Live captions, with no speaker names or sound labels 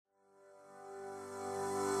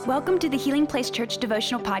Welcome to the Healing Place Church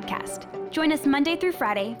Devotional Podcast. Join us Monday through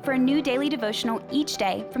Friday for a new daily devotional each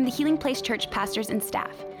day from the Healing Place Church pastors and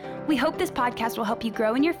staff. We hope this podcast will help you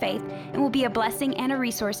grow in your faith and will be a blessing and a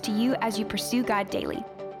resource to you as you pursue God daily.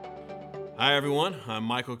 Hi everyone, I'm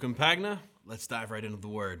Michael Campagna. Let's dive right into the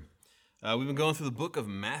Word. We've been going through the book of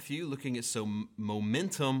Matthew, looking at some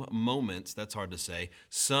momentum moments, that's hard to say,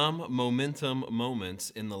 some momentum moments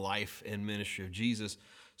in the life and ministry of Jesus.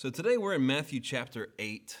 So today we're in Matthew chapter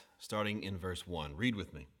 8, starting in verse 1. Read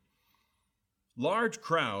with me. Large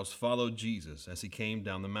crowds followed Jesus as he came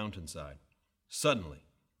down the mountainside. Suddenly,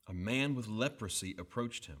 a man with leprosy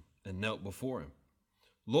approached him and knelt before him.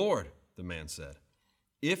 "Lord," the man said,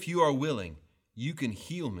 "if you are willing, you can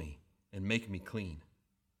heal me and make me clean."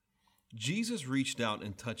 Jesus reached out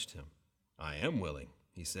and touched him. "I am willing,"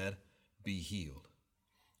 he said, "be healed."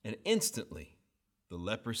 And instantly, the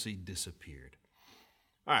leprosy disappeared.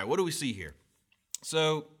 All right, what do we see here?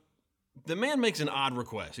 So the man makes an odd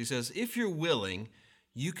request. He says, "If you're willing,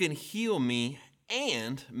 you can heal me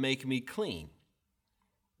and make me clean."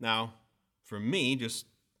 Now, for me, just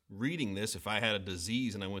reading this, if I had a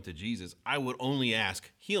disease and I went to Jesus, I would only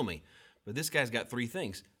ask, "Heal me." But this guy's got three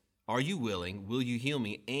things. Are you willing? Will you heal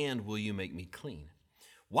me? And will you make me clean?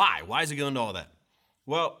 Why? Why is he going into all that?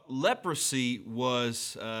 Well, leprosy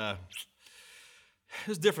was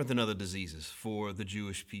different than other diseases for the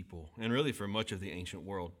Jewish people and really for much of the ancient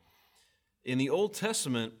world. In the Old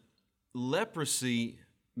Testament, leprosy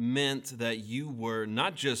meant that you were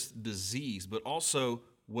not just diseased, but also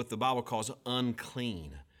what the Bible calls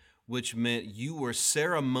unclean, which meant you were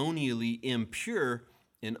ceremonially impure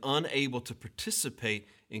and unable to participate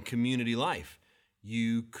in community life.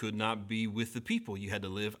 You could not be with the people. You had to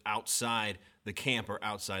live outside the camp or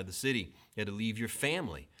outside the city. You had to leave your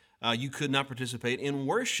family. You could not participate in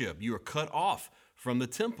worship. You were cut off from the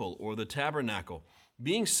temple or the tabernacle.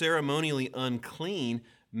 Being ceremonially unclean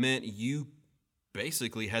meant you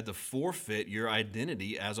basically had to forfeit your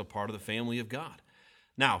identity as a part of the family of God.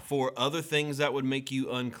 Now, for other things that would make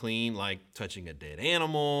you unclean, like touching a dead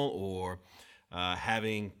animal or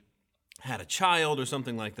having had a child or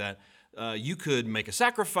something like that, you could make a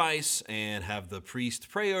sacrifice and have the priest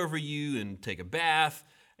pray over you and take a bath,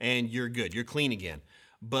 and you're good. You're clean again.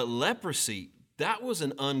 But leprosy, that was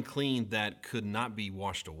an unclean that could not be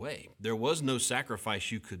washed away. There was no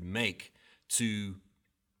sacrifice you could make to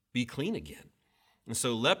be clean again. And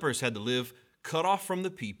so lepers had to live cut off from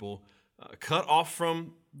the people, cut off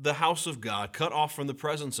from the house of God, cut off from the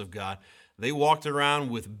presence of God. They walked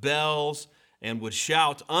around with bells and would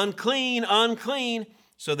shout, "Unclean, unclean,"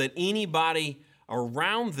 so that anybody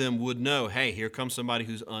around them would know, hey, here comes somebody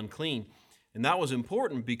who's unclean. And that was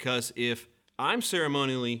important because if I'm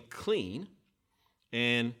ceremonially clean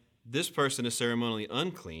and this person is ceremonially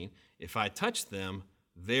unclean, if I touch them,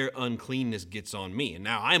 their uncleanness gets on me. And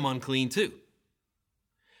now I'm unclean too.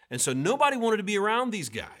 And so nobody wanted to be around these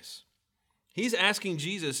guys. He's asking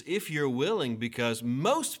Jesus if you're willing because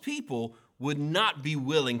most people would not be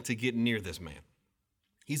willing to get near this man.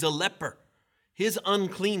 He's a leper. His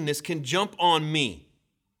uncleanness can jump on me.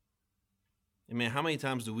 And man, how many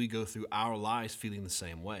times do we go through our lives feeling the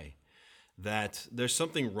same way? That there's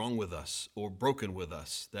something wrong with us or broken with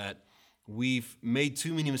us, that we've made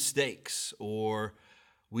too many mistakes, or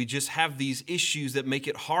we just have these issues that make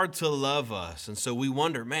it hard to love us. And so we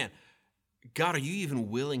wonder, man, God, are you even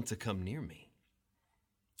willing to come near me?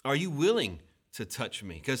 Are you willing to touch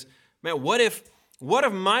me? Because man, what if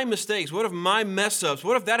my mistakes, what if my mess ups,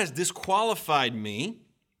 what if that has disqualified me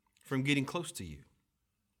from getting close to you?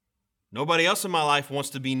 Nobody else in my life wants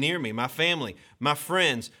to be near me. My family, my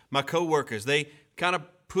friends, my coworkers, they kind of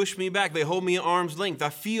push me back. They hold me at arm's length. I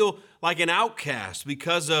feel like an outcast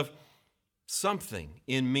because of something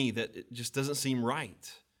in me that just doesn't seem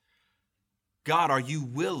right. God, are you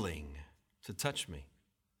willing to touch me?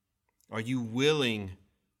 Are you willing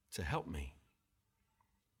to help me?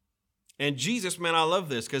 And Jesus, man, I love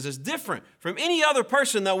this because it's different from any other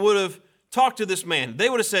person that would have talked to this man. They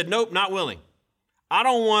would have said, "Nope, not willing. I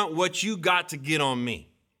don't want what you got to get on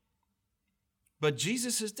me." But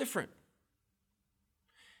Jesus is different.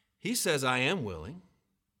 He says, "I am willing."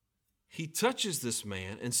 He touches this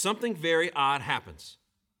man and something very odd happens.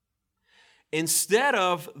 Instead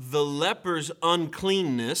of the leper's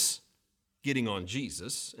uncleanness getting on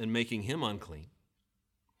Jesus and making him unclean,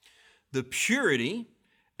 the purity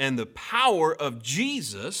and the power of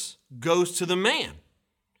Jesus goes to the man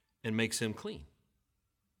and makes him clean.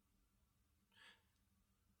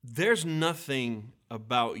 There's nothing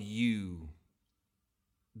about you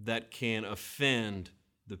that can offend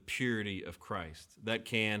the purity of Christ, that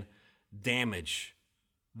can damage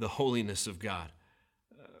the holiness of God.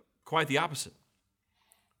 Quite the opposite.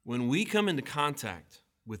 When we come into contact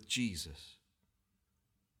with Jesus,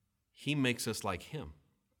 he makes us like him.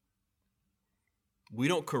 We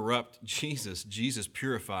don't corrupt Jesus. Jesus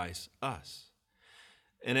purifies us.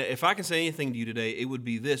 And if I can say anything to you today, it would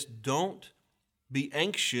be this: don't be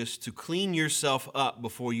anxious to clean yourself up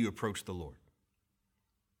before you approach the Lord.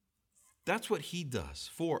 That's what he does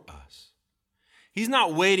for us. He's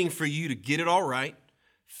not waiting for you to get it all right,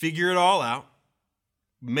 figure it all out,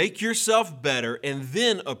 make yourself better, and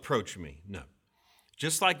then approach me. No.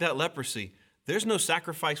 Just like that leprosy, there's no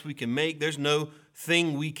sacrifice we can make. There's no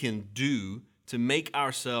thing we can do to make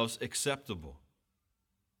ourselves acceptable.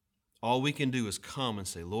 All we can do is come and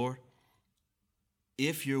say, Lord,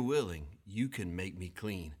 if you're willing, you can make me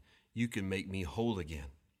clean. You can make me whole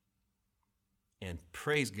again. And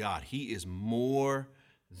praise God, he is more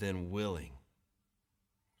than willing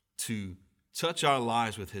to touch our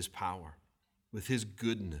lives with his power, with his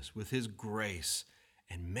goodness, with his grace,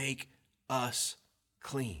 and make us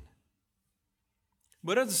clean.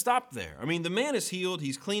 But it doesn't stop there. I mean, the man is healed.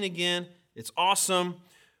 He's clean again. It's awesome.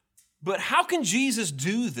 But how can Jesus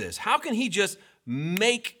do this? How can he just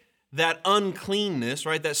make that uncleanness,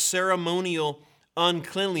 right, that ceremonial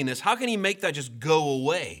uncleanliness, how can he make that just go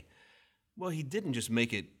away? Well, he didn't just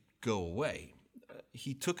make it go away.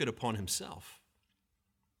 He took it upon himself.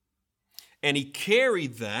 And he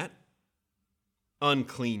carried that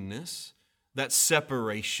uncleanness, that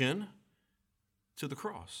separation, to the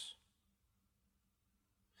cross.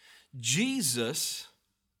 Jesus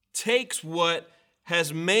takes what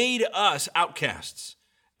has made us outcasts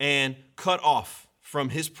and cut off from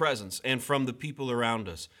his presence and from the people around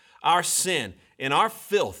us. Our sin and our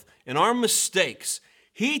filth and our mistakes,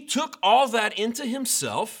 he took all that into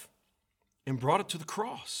himself and brought it to the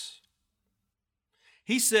cross.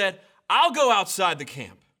 He said, I'll go outside the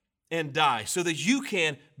camp and die so that you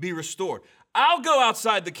can be restored. I'll go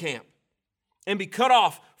outside the camp and be cut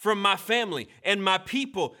off from my family and my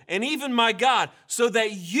people and even my God so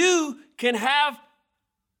that you can have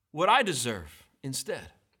what I deserve instead.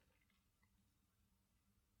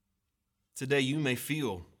 Today you may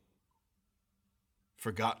feel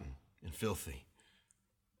forgotten and filthy,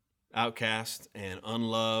 outcast and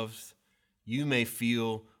unloved. You may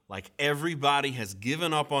feel like everybody has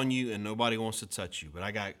given up on you and nobody wants to touch you. But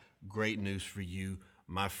I got great news for you,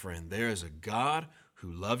 my friend. There is a God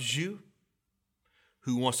who loves you,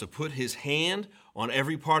 who wants to put his hand on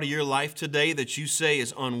every part of your life today that you say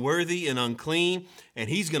is unworthy and unclean, and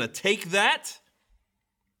he's going to take that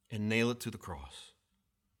and nail it to the cross.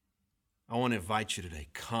 I want to invite you today,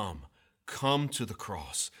 come to the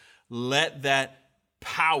cross. Let that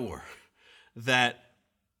power that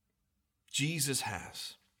Jesus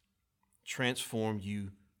has transform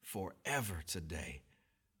you forever today.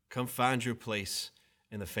 Come find your place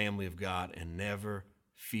in the family of God and never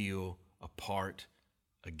feel apart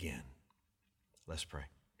again. Let's pray.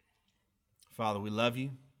 Father, we love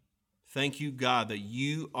you. Thank you, God, that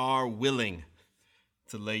you are willing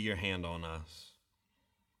to lay your hand on us.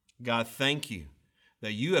 God, thank you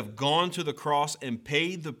that you have gone to the cross and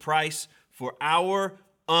paid the price for our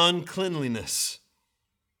uncleanliness.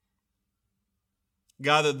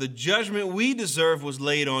 God, that the judgment we deserve was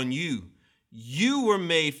laid on you. You were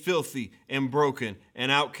made filthy and broken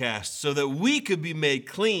and outcast so that we could be made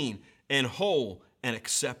clean and whole and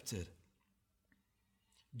accepted.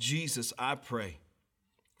 Jesus, I pray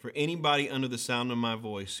for anybody under the sound of my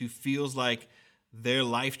voice who feels like their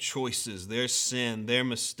life choices, their sin, their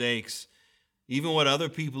mistakes, even what other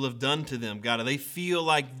people have done to them, God, they feel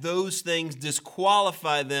like those things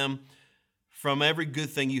disqualify them from every good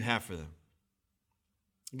thing you have for them.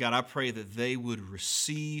 God, I pray that they would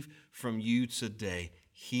receive from you today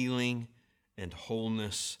healing and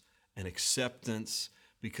wholeness and acceptance,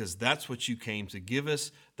 because that's what you came to give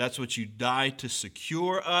us. That's what you died to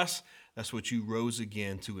secure us. That's what you rose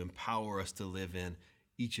again to empower us to live in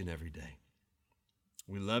each and every day.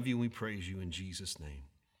 We love you and we praise you in Jesus' name.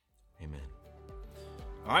 Amen.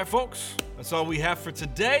 All right, folks, that's all we have for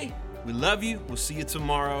today. We love you. We'll see you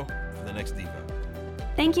tomorrow for the next Devo.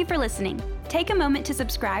 Thank you for listening. Take a moment to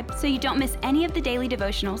subscribe so you don't miss any of the daily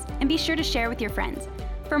devotionals, and be sure to share with your friends.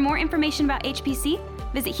 For more information about HPC,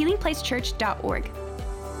 visit healingplacechurch.org.